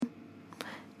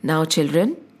Now,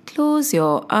 children, close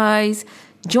your eyes,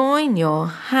 join your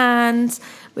hands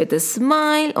with a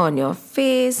smile on your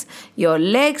face, your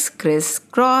legs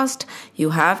crisscrossed. You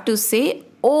have to say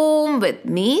Om with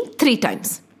me 3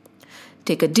 times.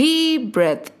 Take a deep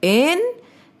breath in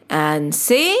and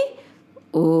say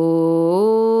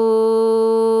Om.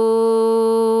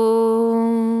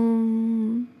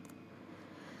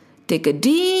 Take a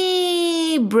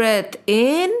deep breath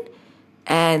in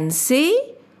and say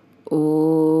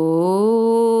Om.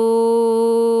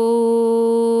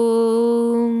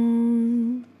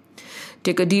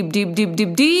 Take a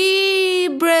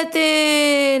deep breath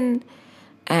in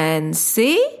and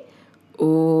say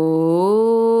Om.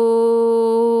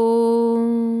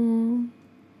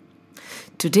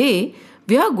 Today,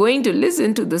 we are going to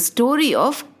listen to the story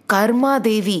of Karma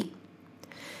Devi.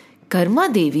 Karma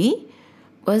Devi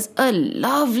was a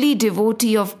lovely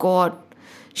devotee of God.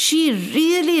 She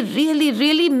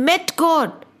really met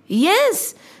God.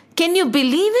 Yes, can you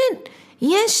believe it?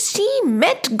 Yes, she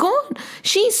met God.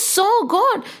 She saw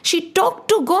God. She talked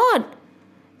to God.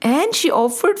 And she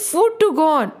offered food to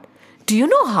God. Do you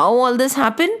know how all this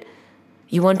happened?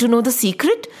 You want to know the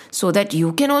secret so that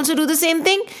you can also do the same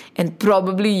thing? And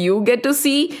probably you get to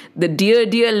see the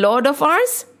dear Lord of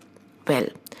ours? Well,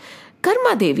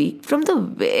 Karma Devi, from the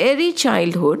very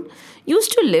childhood,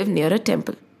 used to live near a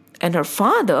temple. And her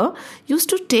father used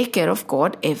to take care of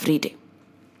God every day.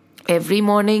 Every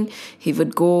morning, he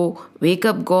would go wake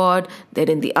up God. Then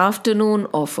in the afternoon,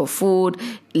 offer food.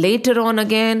 Later on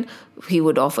again, he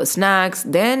would offer snacks,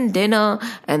 then dinner,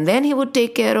 and then he would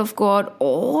take care of God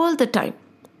all the time.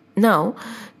 Now,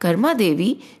 Karma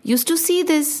Devi used to see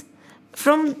this.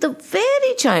 From the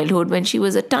very childhood, when she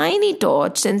was a tiny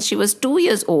tot, since she was 2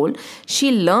 years old,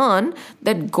 she learned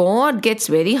that God gets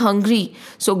very hungry.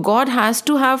 So God has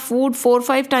to have food 4 or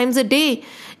 5 times a day.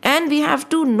 And we have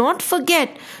to not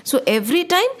forget. So every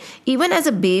time, even as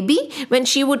a baby, when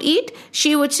she would eat,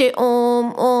 she would say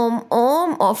Om, Om,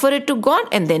 Om, offer it to God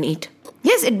and then eat.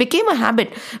 Yes, it became a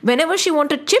habit. Whenever she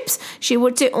wanted chips, she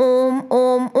would say Om,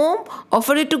 Om, Om,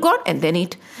 offer it to God and then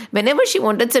eat. Whenever she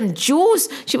wanted some juice,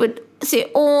 she would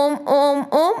say Om, Om,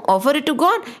 Om, offer it to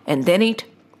God and then eat.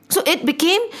 So it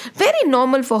became very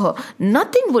normal for her.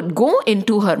 Nothing would go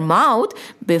into her mouth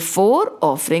before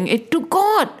offering it to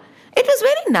God. It was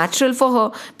very natural for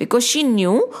her because she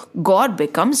knew God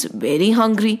becomes very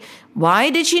hungry. Why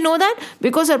did she know that?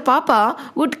 Because her papa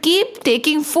would keep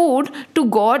taking food to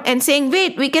God and saying,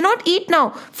 wait, we cannot eat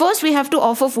now. First we have to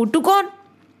offer food to God.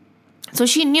 So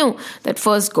she knew that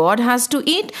first God has to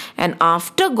eat, and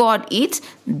after God eats,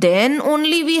 then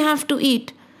only we have to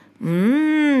eat.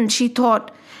 She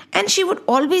thought. And she would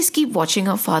always keep watching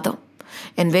her father.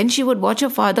 And when she would watch her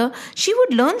father, she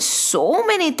would learn so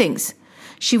many things.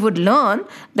 She would learn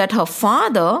that her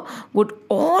father would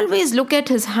always look at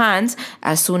his hands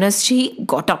as soon as she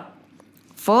got up.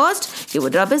 First, he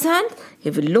would rub his hand, he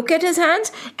would look at his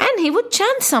hands, and he would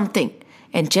chant something.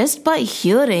 And just by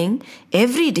hearing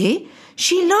every day,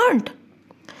 she learned.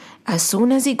 As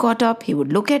soon as he got up, he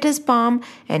would look at his palm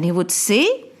and he would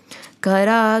say,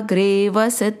 Karagre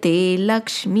vasate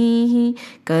Lakshmi,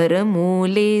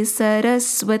 Karamule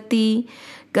Saraswati,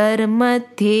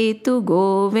 Karmadhe tu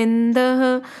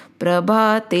Govindah,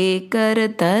 Prabhate Kar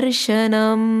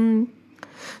Darshanam.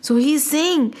 So he's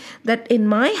saying that in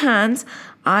my hands,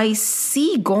 I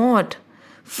see God.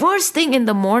 First thing in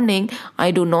the morning,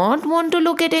 I do not want to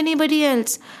look at anybody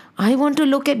else. I want to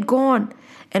look at God.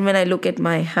 And when I look at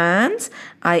my hands,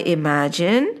 I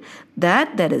imagine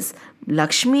that there is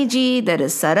Lakshmi ji, there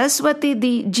is Saraswati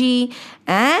ji,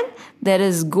 and there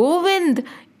is Govind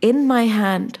in my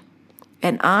hand.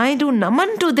 And I do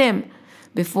naman to them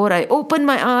before I open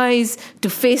my eyes to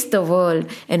face the world.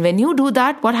 And when you do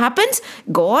that, what happens?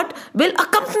 God will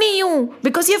accompany you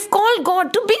because you have called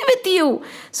God to be with you.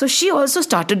 So she also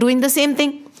started doing the same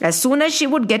thing. As soon as she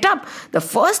would get up, the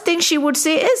first thing she would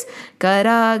say is,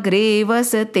 Karagre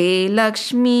vasate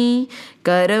Lakshmi,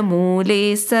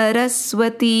 Karamule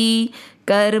Saraswati,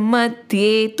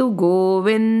 Karmadhye tu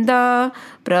Govinda,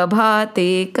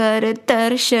 Prabhate Kar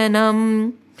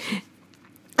Darshanam.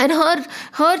 And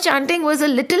her chanting was a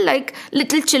little like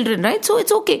little children, right? So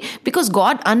it's okay because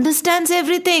God understands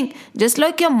everything. Just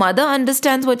like your mother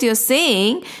understands what you're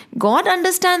saying, God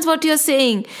understands what you're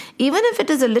saying. Even if it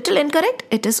is a little incorrect,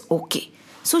 it is okay.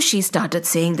 So she started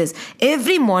saying this.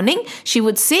 Every morning she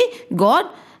would say, God,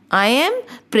 I am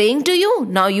praying to you.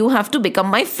 Now you have to become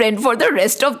my friend for the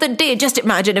rest of the day. Just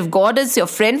imagine if God is your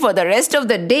friend for the rest of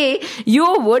the day,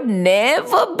 you would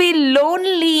never be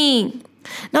lonely.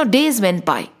 Now days went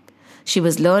by. She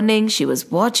was learning, she was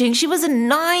watching, she was a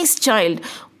nice child.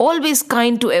 always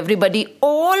kind to everybody,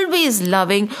 always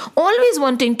loving, always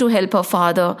wanting to help her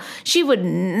father. She would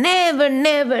never,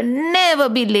 never, never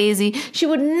be lazy. She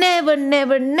would never,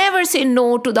 never, never say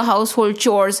no to the household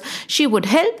chores. She would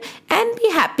help and be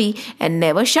happy and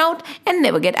never shout and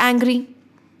never get angry.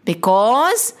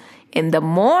 Because in the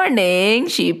morning,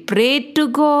 she prayed to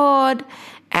God.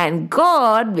 And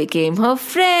God became her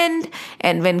friend.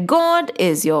 And when God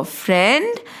is your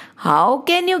friend, how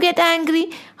can you get angry?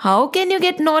 How can you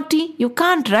get naughty? You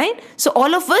can't, right? So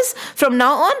all of us, from now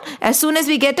on, as soon as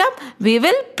we get up, we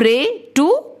will pray to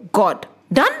God.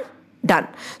 Done? Done.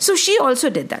 So she also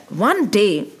did that. One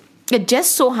day, it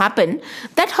just so happened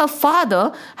that her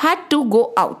father had to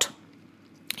go out.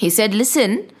 He said,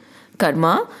 listen,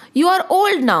 Karma, you are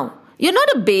old now. You're not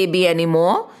a baby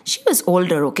anymore. She was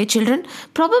older, okay, children?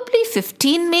 Probably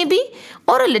 15 maybe,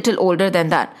 or a little older than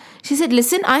that. She said,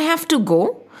 listen, I have to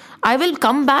go. I will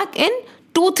come back in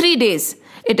 2-3 days.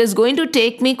 It is going to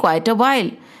take me quite a while.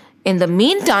 In the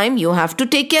meantime, you have to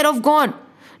take care of God.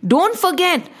 Don't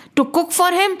forget to cook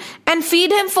for him and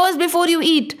feed him first before you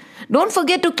eat. Don't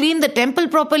forget to clean the temple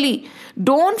properly.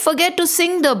 Don't forget to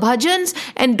sing the bhajans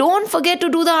and don't forget to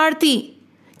do the aarti.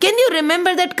 Can you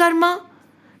remember that, Karma?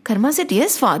 Karma said,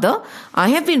 yes, father, I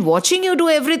have been watching you do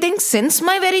everything since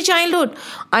my very childhood.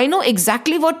 I know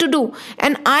exactly what to do.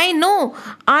 And I know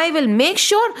I will make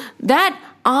sure that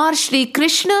our Shri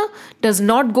Krishna does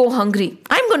not go hungry.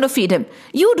 I'm going to feed him.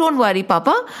 You don't worry,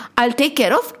 Papa. I'll take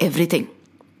care of everything.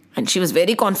 And she was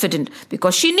very confident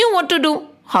because she knew what to do.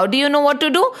 How do you know what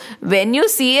to do? When you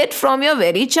see it from your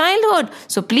very childhood.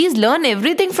 So please learn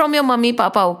everything from your mummy,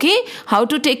 Papa, okay? How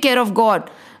to take care of God.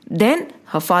 Then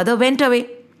her father went away.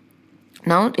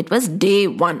 Now it was day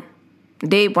 1.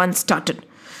 Day 1 started.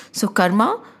 So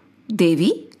Karma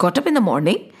Devi got up in the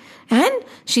morning and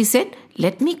she said,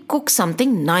 let me cook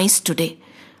something nice today.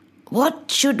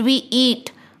 What should we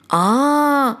eat?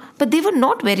 But they were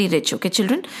not very rich, okay,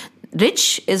 children?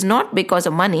 Rich is not because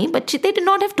of money, but they did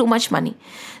not have too much money.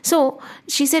 So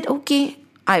she said, okay,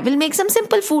 I will make some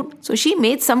simple food. So she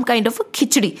made some kind of a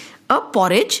khichdi, a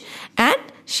porridge, and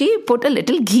she put a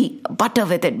little ghee, butter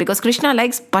with it, because Krishna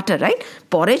likes butter, right?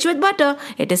 Porridge with butter.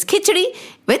 It is khichdi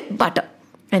with butter.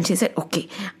 And she said, okay,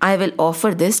 I will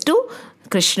offer this to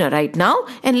Krishna right now.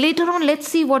 And later on, let's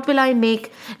see what will I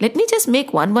make. Let me just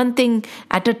make one thing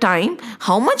at a time.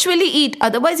 How much will he eat?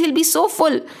 Otherwise, he'll be so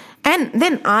full. And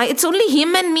then it's only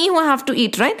him and me who have to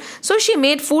eat, right? So she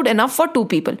made food enough for 2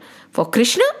 people. For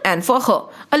Krishna and for her.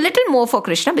 A little more for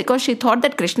Krishna because she thought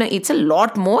that Krishna eats a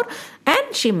lot more.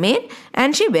 And she made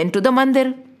and she went to the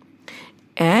mandir.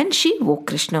 And she woke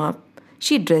Krishna up.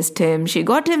 She dressed him. She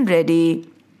got him ready.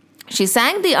 She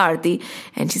sang the aarti.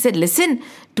 And she said, listen,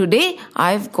 today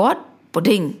I've got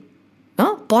porridge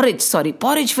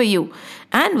for you.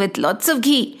 And with lots of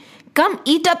ghee. Come,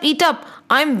 eat up.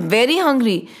 I'm very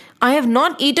hungry. I have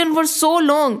not eaten for so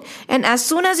long. And as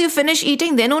soon as you finish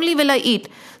eating, then only will I eat.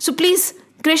 So please,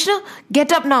 Krishna,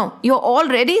 get up now. You're all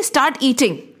ready. Start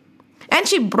eating. And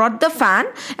she brought the fan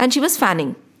and she was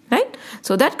fanning, right?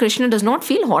 So that Krishna does not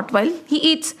feel hot while he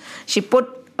eats. She put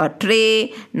a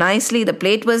tray nicely. The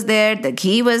plate was there. The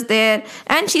ghee was there.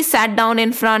 And she sat down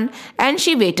in front and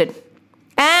she waited.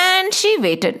 And she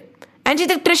waited. And she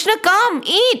said, Krishna, come,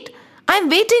 eat. I'm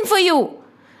waiting for you.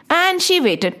 And she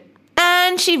waited.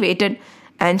 And she waited.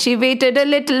 And she waited a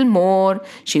little more.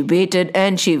 She waited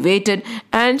and she waited.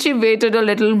 And she waited a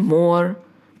little more.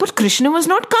 But Krishna was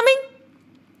not coming.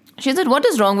 She said, what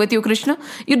is wrong with you, Krishna?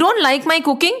 You don't like my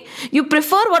cooking? You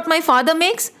prefer what my father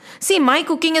makes? See, my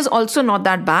cooking is also not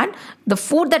that bad. The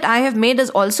food that I have made is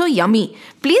also yummy.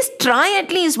 Please try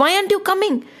at least. Why aren't you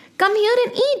coming? Come here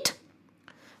and eat.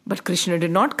 But Krishna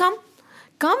did not come.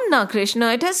 Come now,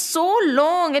 Krishna. It has so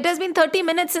long. It has been 30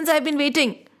 minutes since I've been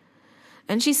waiting.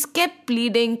 And she kept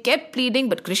pleading,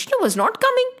 but Krishna was not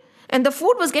coming. And the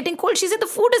food was getting cold. She said, the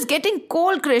food is getting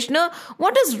cold, Krishna.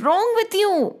 What is wrong with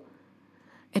you?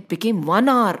 It became 1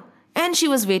 hour and she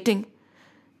was waiting.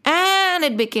 And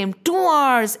it became 2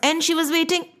 hours and she was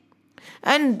waiting.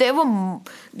 And there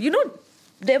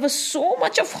was so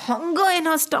much of hunger in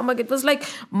her stomach. It was like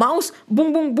mouse,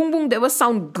 boom, boom, boom, boom. There was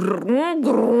sound groom,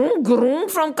 groom,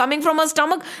 groom coming from her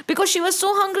stomach because she was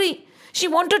so hungry. She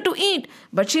wanted to eat.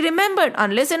 But she remembered,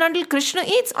 unless and until Krishna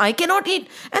eats, I cannot eat.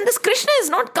 And this Krishna is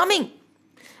not coming.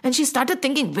 And she started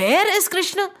thinking, where is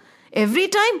Krishna? Every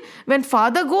time when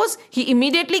father goes, he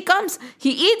immediately comes.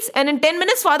 He eats and in 10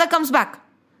 minutes, father comes back.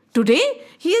 Today,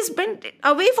 he has been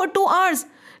away for 2 hours.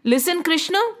 Listen,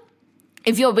 Krishna,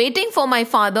 if you're waiting for my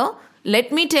father,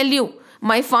 let me tell you,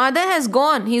 My father has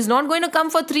gone. He's not going to come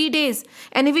for 3 days.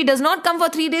 And if he does not come for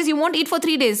 3 days, you won't eat for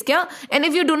 3 days. Kya? And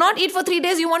if you do not eat for 3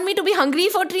 days, you want me to be hungry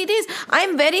for 3 days? I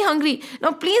am very hungry.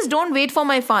 Now, please don't wait for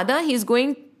my father. He's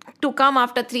going to come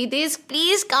after 3 days.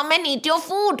 Please come and eat your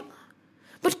food.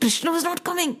 But Krishna was not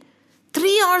coming.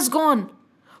 3 hours gone.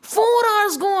 4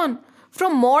 hours gone.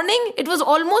 From morning, it was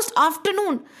almost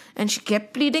afternoon. And she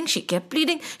kept pleading. She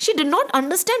She did not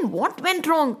understand what went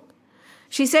wrong.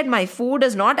 She said, my food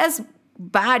is not as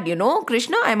bad,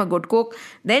 Krishna, I'm a good cook.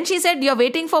 Then she said, you're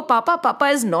waiting for Papa. Papa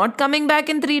is not coming back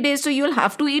in 3 days, so you'll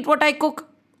have to eat what I cook.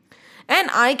 And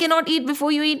I cannot eat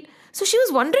before you eat. So she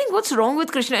was wondering what's wrong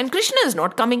with Krishna. And Krishna is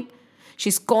not coming.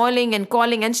 She's calling.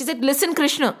 And she said, listen,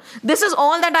 Krishna, this is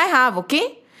all that I have,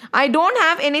 okay? I don't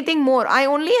have anything more. I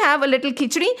only have a little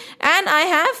khichdi and I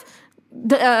have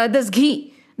this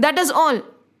ghee. That is all.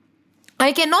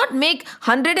 I cannot make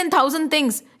 100,000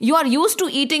 things. You are used to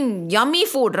eating yummy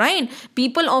food, right?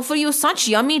 People offer you such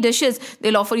yummy dishes.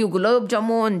 They'll offer you gulab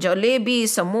jamun, jalebi,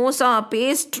 samosa,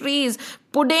 pastries,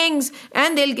 puddings,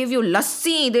 and they'll give you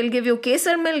lassi, they'll give you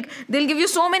kesar milk, they'll give you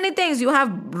so many things. You have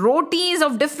rotis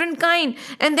of different kind,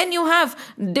 and then you have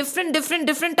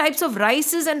different types of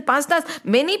rices and pastas.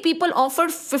 Many people offer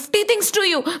 50 things to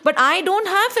you, but I don't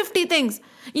have 50 things.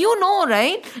 You know,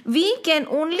 right? We can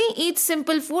only eat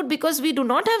simple food because we do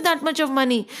not have that much of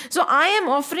money. So I am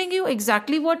offering you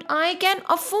exactly what I can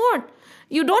afford.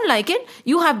 You don't like it?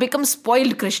 You have become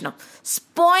spoiled, Krishna.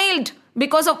 Spoiled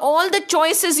because of all the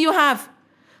choices you have.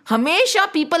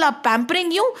 Hamesha people are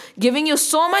pampering you, giving you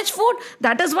so much food.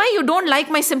 That is why you don't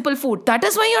like my simple food. That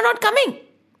is why you're not coming.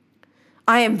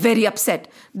 I am very upset.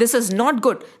 This is not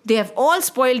good. They have all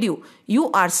spoiled you.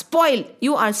 You are spoiled.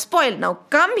 You are spoiled. Now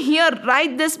come here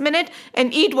right this minute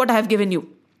and eat what I have given you.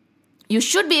 You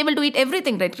should be able to eat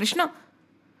everything, right, Krishna?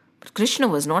 But Krishna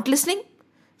was not listening.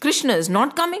 Krishna is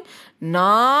not coming.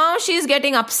 Now she's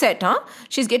getting upset,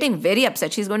 She's getting very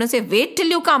upset. She's going to say, wait till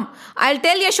you come. I'll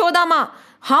tell Yashodama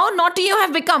how naughty you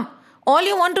have become. All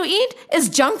you want to eat is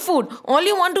junk food. All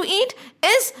you want to eat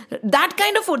is that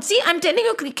kind of food. See, I'm telling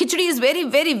you, khichdi is very,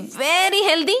 very, very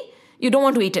healthy. You don't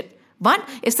want to eat it. But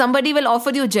if somebody will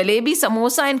offer you jalebi,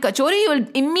 samosa and kachori, you will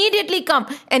immediately come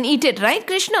and eat it, right,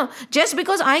 Krishna? Just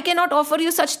because I cannot offer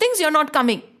you such things, you're not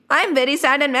coming. I am very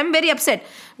sad and I'm very upset.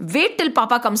 Wait till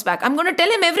Papa comes back. I'm going to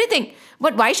tell him everything.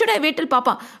 But why should I wait till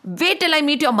Papa? Wait till I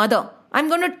meet your mother. I'm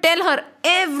going to tell her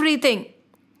everything.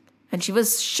 And she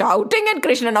was shouting at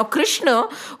Krishna. Now Krishna,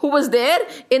 who was there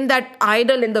in that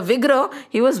idol, in the Vigraha,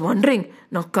 he was wondering,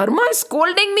 now Karma is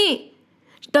scolding me.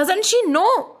 Doesn't she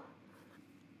know?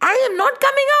 I am not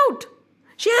coming out.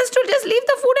 She has to just leave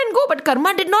the food and go. But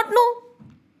Karma did not know.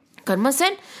 Karma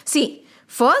said, see,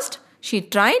 first she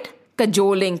tried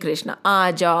cajoling Krishna.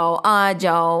 Aa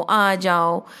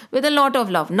jao, with a lot of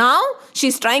love. Now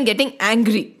she's trying getting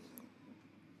angry.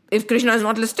 If Krishna is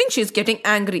not listening, she's getting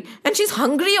angry. And she's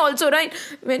hungry also, right?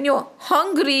 When you're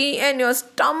hungry and your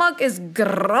stomach is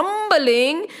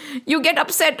grumbling, you get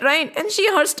upset, right? And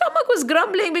her stomach was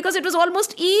grumbling because it was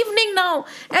almost evening now.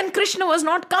 And Krishna was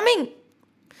not coming.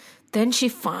 Then she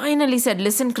finally said,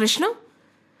 listen, Krishna,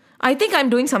 I think I'm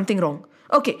doing something wrong.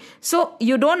 Okay, so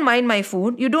you don't mind my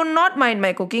food. You do not mind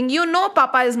my cooking. You know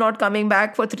Papa is not coming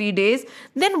back for 3 days.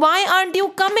 Then why aren't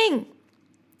you coming?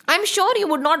 I'm sure you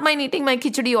would not mind eating my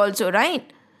khichdi also,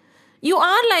 right? You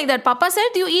are like that. Papa said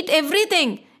you eat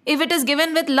everything if it is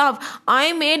given with love.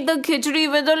 I made the khichdi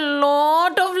with a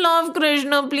lot of love,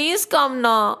 Krishna. Please come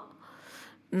now.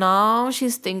 Now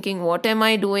she's thinking, what am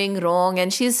I doing wrong?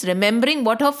 And she's remembering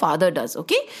what her father does,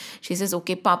 okay? She says,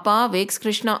 okay, Papa wakes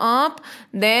Krishna up.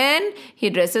 Then he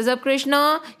dresses up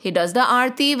Krishna. He does the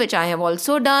aarti, which I have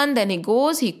also done. Then he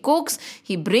goes, he cooks,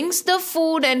 he brings the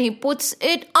food and he puts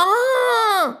it.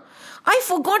 I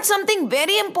forgot something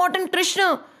very important,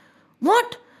 Krishna.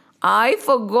 What? I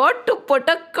forgot to put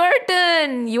a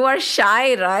curtain. You are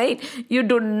shy, right? You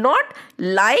do not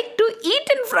like to eat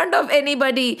in front of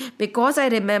anybody. Because I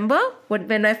remember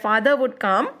when my father would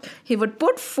come, he would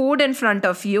put food in front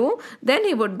of you. Then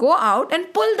he would go out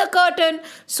and pull the curtain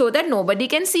so that nobody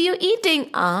can see you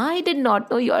eating. I did not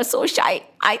know you are so shy.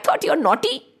 I thought you're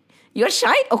naughty. You're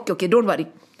shy? Okay, don't worry.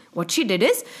 What she did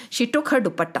is, she took her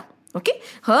dupatta. Okay?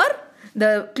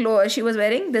 She was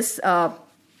wearing this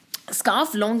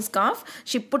long scarf.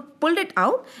 She pulled it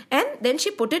out and then she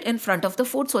put it in front of the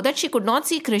food so that she could not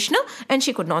see Krishna and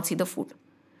she could not see the food.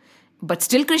 But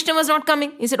still Krishna was not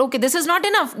coming. He said, okay, this is not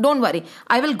enough. Don't worry.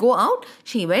 I will go out.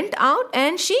 She went out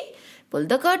and she pulled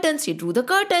the curtains. She drew the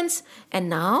curtains. And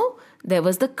now there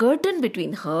was the curtain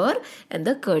between her and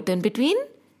the curtain between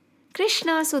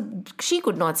Krishna. So she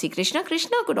could not see Krishna.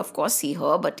 Krishna could, of course, see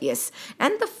her, but yes.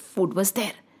 And the food was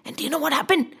there. And do you know what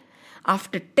happened?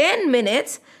 After 10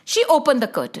 minutes, she opened the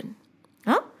curtain.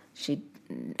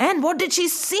 And what did she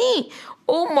see?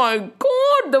 Oh my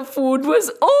God, the food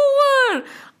was over.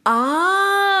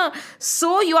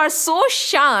 So you are so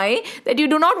shy that you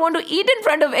do not want to eat in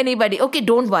front of anybody. Okay,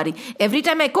 don't worry. Every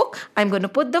time I cook, I'm going to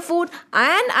put the food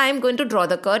and I'm going to draw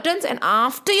the curtains. And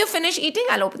after you finish eating,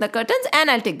 I'll open the curtains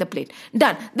and I'll take the plate.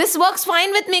 Done. This works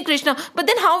fine with me, Krishna. But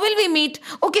then how will we meet?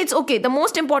 Okay, it's okay. The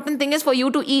most important thing is for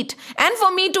you to eat and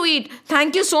for me to eat.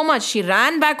 Thank you so much. She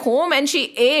ran back home and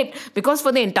she ate because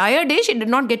for the entire day she did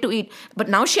not get to eat. But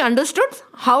now she understood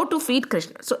how to feed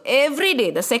Krishna. So every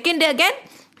day, the second day again,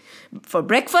 for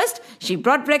breakfast, she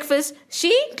brought breakfast.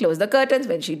 She closed the curtains.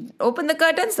 When she opened the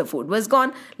curtains, the food was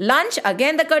gone. Lunch,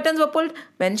 again the curtains were pulled.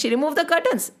 When she removed the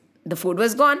curtains, the food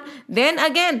was gone. Then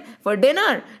again, for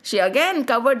dinner, she again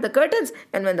covered the curtains.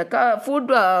 And when the food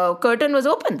curtain was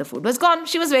open, the food was gone.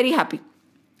 She was very happy.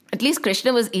 At least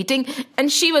Krishna was eating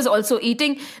and she was also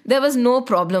eating. There was no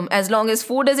problem. As long as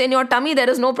food is in your tummy, there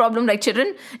is no problem, like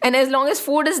children. And as long as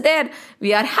food is there,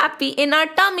 we are happy in our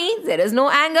tummy. There is no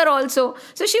anger also.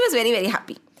 So she was very, very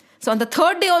happy. So on the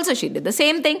third day also, she did the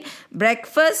same thing.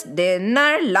 Breakfast,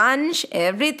 dinner, lunch,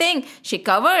 everything. She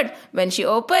covered. When she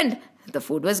opened, the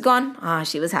food was gone.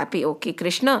 She was happy. Okay,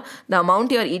 Krishna, the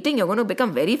amount you're eating, you're going to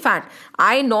become very fat.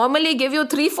 I normally give you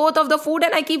 3/4 of the food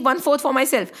and I keep 1/4 for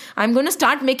myself. I'm going to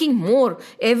start making more.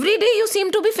 Every day you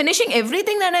seem to be finishing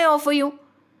everything that I offer you.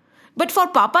 But for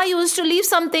Papa, you used to leave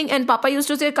something and Papa used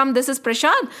to say, come, this is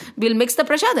prasad. We'll mix the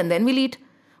prasad and then we'll eat.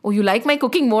 Oh, you like my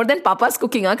cooking more than Papa's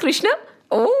cooking, Krishna?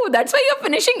 Oh, that's why you're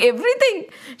finishing everything.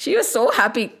 She was so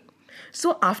happy.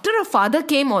 So after her father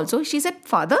came also, she said,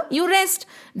 Father, you rest.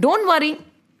 Don't worry.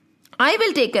 I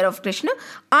will take care of Krishna.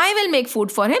 I will make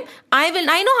food for him. I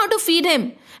know how to feed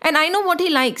him. And I know what he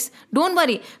likes. Don't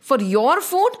worry. For your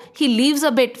food, he leaves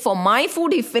a bit. For my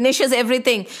food, he finishes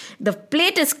everything. The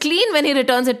plate is clean when he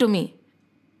returns it to me.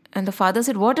 And the father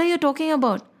said, what are you talking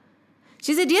about?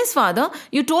 She said, yes, Father,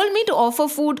 you told me to offer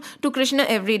food to Krishna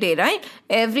every day, right?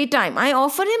 Every time. I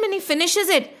offer him and he finishes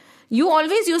it. You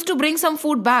always used to bring some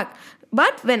food back.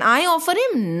 But when I offer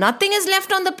him, nothing is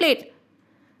left on the plate.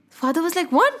 Father was like,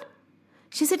 what?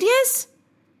 She said, yes.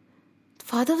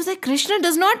 Father was like, Krishna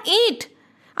does not eat.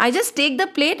 I just take the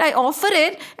plate, I offer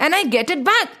it, and I get it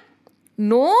back.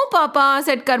 No, Papa,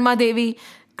 said Karma Devi.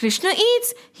 Krishna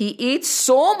eats. He eats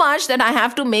so much that I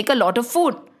have to make a lot of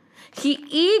food. He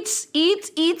eats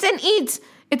and eats.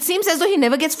 It seems as though he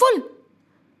never gets full.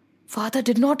 Father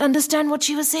did not understand what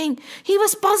she was saying. He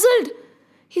was puzzled.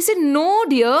 He said, no,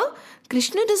 dear.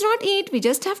 Krishna does not eat. We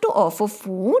just have to offer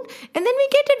food and then we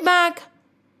get it back.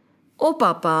 Oh,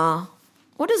 Papa,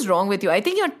 what is wrong with you? I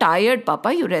think you're tired,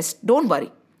 Papa. You rest. Don't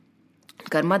worry.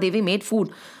 Karma Devi made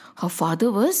food. Her father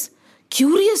was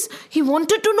curious. He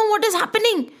wanted to know what is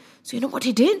happening. So you know what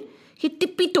he did? He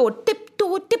tiptoed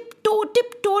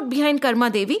behind Karma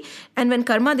Devi. And when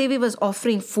Karma Devi was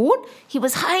offering food, he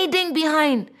was hiding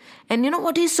behind. And you know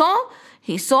what he saw?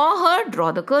 He saw her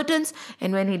draw the curtains.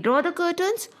 And when he drew the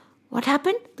curtains, what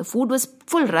happened? The food was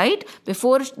full, right?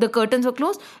 Before the curtains were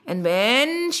closed. And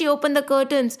when she opened the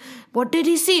curtains, what did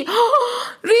he see?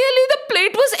 Really, the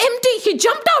plate was empty. He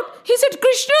jumped out. He said,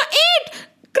 Krishna ate.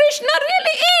 Krishna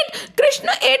really ate.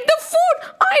 Krishna ate the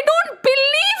food. I don't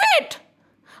believe it.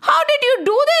 How did you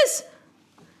do this?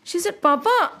 She said,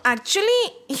 Papa, actually,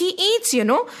 he eats,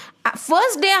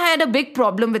 First day I had a big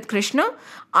problem with Krishna.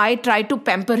 I tried to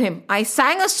pamper him. I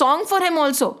sang a song for him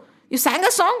also. You sang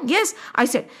a song? Yes. I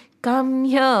said, come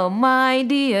here, my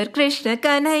dear Krishna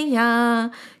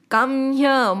Kanhaiya. Come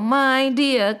here, my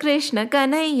dear Krishna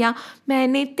Kanhaiya.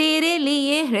 मैंने तेरे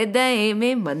लिए हृदय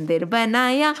में मंदिर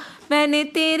बनाया. मैंने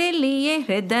तेरे लिए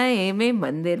हृदय में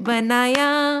मंदिर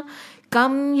बनाया.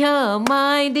 Come here,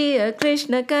 my dear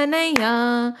Krishna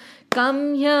Kanhaiya.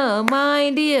 Come here, my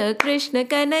dear Krishna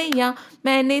Kanhaiya.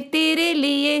 मैंने तेरे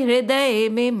लिए हृदय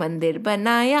में मंदिर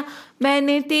बनाया.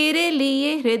 मैंने तेरे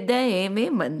लिए हृदय में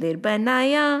मंदिर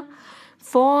बनाया.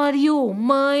 For you,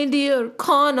 my dear,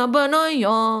 खाना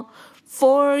बनाया.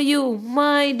 For you,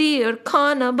 my dear,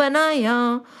 खाना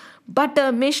बनाया.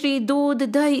 बटर मिश्री दूध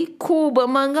दही खूब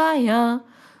मंगाया.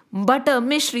 बटर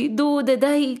मिश्री दूध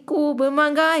दही खूब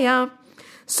मंगाया.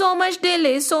 So much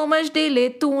delay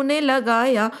तूने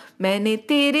लगाया. मैंने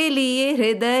तेरे लिए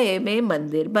हृदय में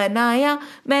मंदिर बनाया.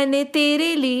 मैंने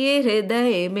तेरे लिए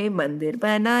हृदय में मंदिर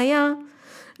बनाया.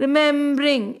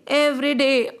 Remembering every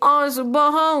day आज सुबह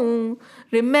हूँ.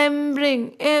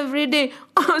 Remembering every day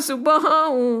आज सुबह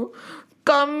हूँ.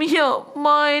 Come here,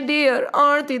 my dear,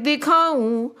 आरती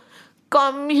दिखाऊं.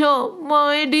 Come here,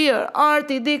 my dear,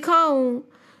 आरती दिखाऊं.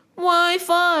 Why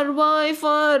far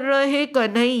रहे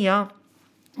कन्हैया.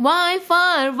 Why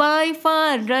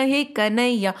far रहे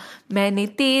कन्हैया. मैंने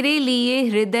तेरे लिए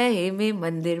हृदय में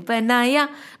मंदिर बनाया.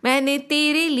 मैंने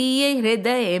तेरे लिए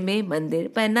हृदय में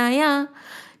मंदिर बनाया.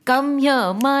 Come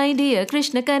here, my dear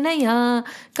Krishna Kanhaiya.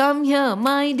 Come here,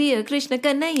 my dear Krishna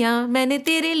Kanhaiya. मैंने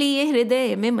तेरे लिए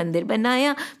हृदय में मंदिर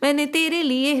बनाया. मैंने तेरे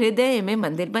लिए हृदय में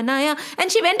मंदिर बनाया.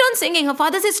 And she went on singing. Her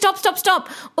father said, stop.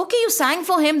 Okay, you sang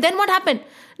for him. Then what happened?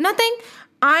 Nothing.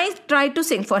 I tried to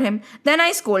sing for him. Then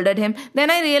I scolded him.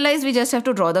 Then I realized we just have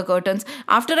to draw the curtains.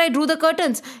 After I drew the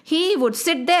curtains, he would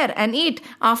sit there and eat.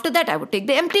 After that, I would take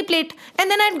the empty plate. And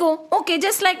then I'd go, okay,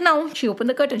 just like now. She opened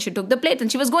the curtain. She took the plate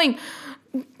and she was going.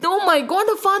 Oh my God,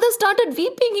 her father started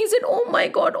weeping. He said, oh my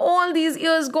God, all these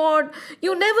years, God,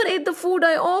 you never ate the food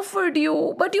I offered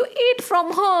you, but you ate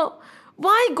from her.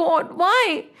 Why, God?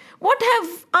 Why? What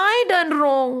have I done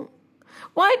wrong?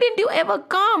 Why didn't you ever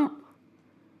come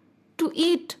to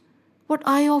eat what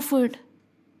I offered?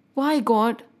 Why,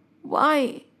 God?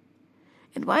 Why?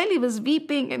 And while he was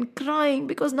weeping and crying,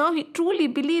 because now he truly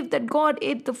believed that God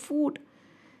ate the food,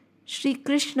 Sri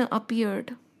Krishna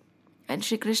appeared. And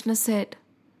Sri Krishna said,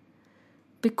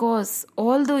 because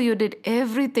although you did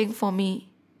everything for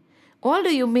me, although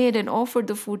you made and offered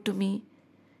the food to me,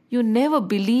 you never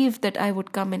believed that I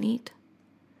would come and eat.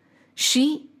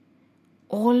 She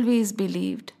always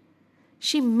believed.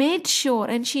 She made sure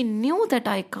and she knew that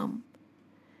I come.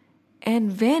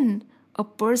 And when a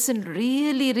person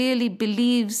really, really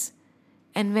believes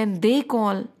and when they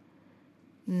call,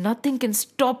 nothing can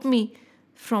stop me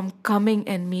from coming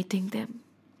and meeting them.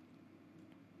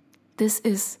 This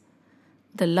is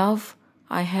the love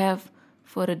I have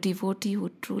for a devotee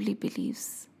who truly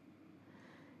believes.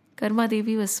 Karma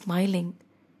Devi was smiling.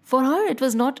 For her, it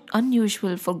was not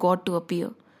unusual for God to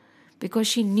appear because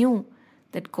she knew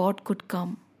that God could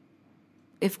come.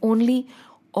 If only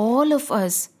all of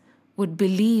us would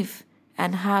believe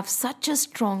and have such a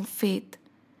strong faith,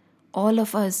 all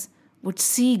of us would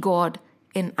see God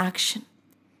in action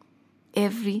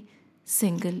every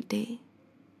single day.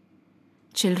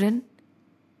 Children,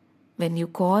 when you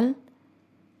call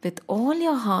with all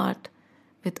your heart,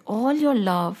 with all your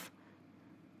love,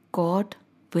 God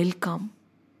will come.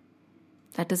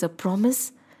 That is a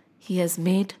promise He has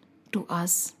made to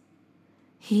us.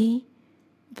 He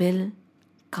will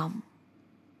come.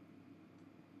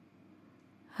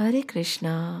 Hare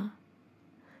Krishna,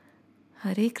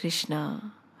 Hare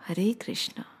Krishna, Hare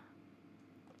Krishna.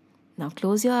 Now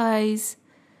close your eyes,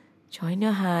 join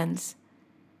your hands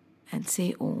and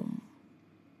say Om.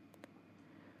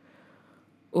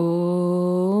 Om.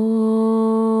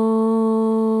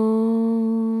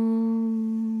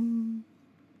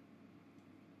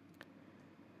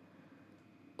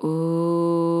 Om.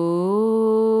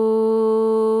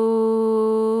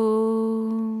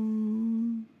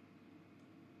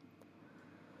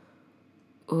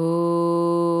 Om.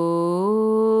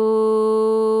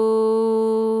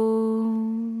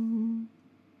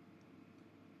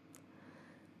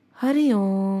 Hari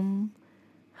Om,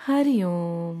 Hari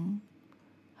Om,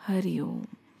 Hari Om.